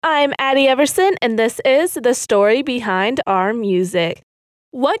I'm Addie Everson, and this is the story behind our music.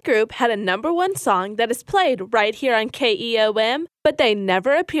 What group had a number one song that is played right here on KEOM, but they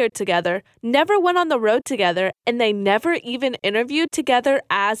never appeared together, never went on the road together, and they never even interviewed together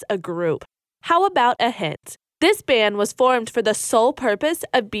as a group? How about a hint? This band was formed for the sole purpose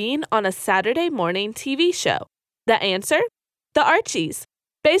of being on a Saturday morning TV show. The answer? The Archies,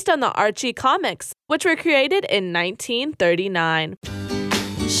 based on the Archie comics, which were created in 1939.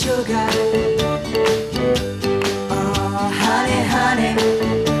 Sugar, oh honey, honey,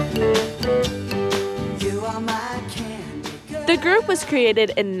 you are my candy girl. The group was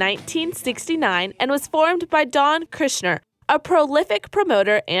created in 1969 and was formed by Don Kirshner, a prolific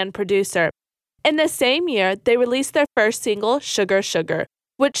promoter and producer. In the same year, they released their first single, Sugar Sugar,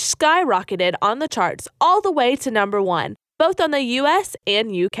 which skyrocketed on the charts all the way to number one, both on the US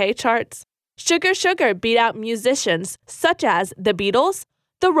and UK charts. Sugar Sugar beat out musicians such as the Beatles,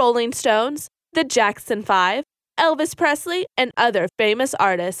 the Rolling Stones, the Jackson 5, Elvis Presley, and other famous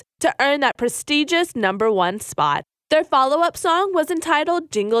artists to earn that prestigious number one spot. Their follow-up song was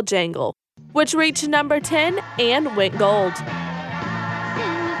entitled Jingle Jangle, which reached number 10 and went gold.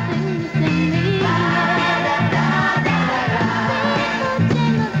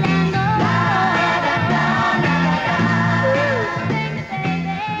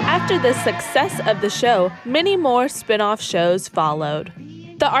 After the success of the show, many more spin-off shows followed.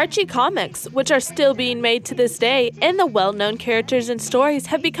 The Archie comics, which are still being made to this day, and the well-known characters and stories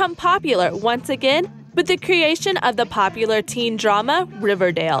have become popular once again with the creation of the popular teen drama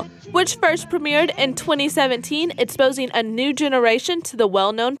Riverdale, which first premiered in 2017, exposing a new generation to the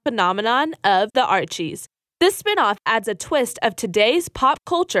well-known phenomenon of the Archies. This spin-off adds a twist of today's pop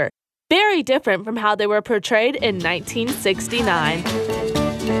culture, very different from how they were portrayed in 1969.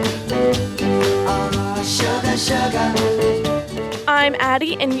 Sugar, sugar. I'm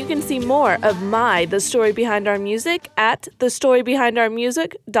Addie, and you can see more of The Story Behind Our Music at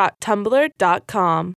thestorybehindOurmusic.tumblr.com.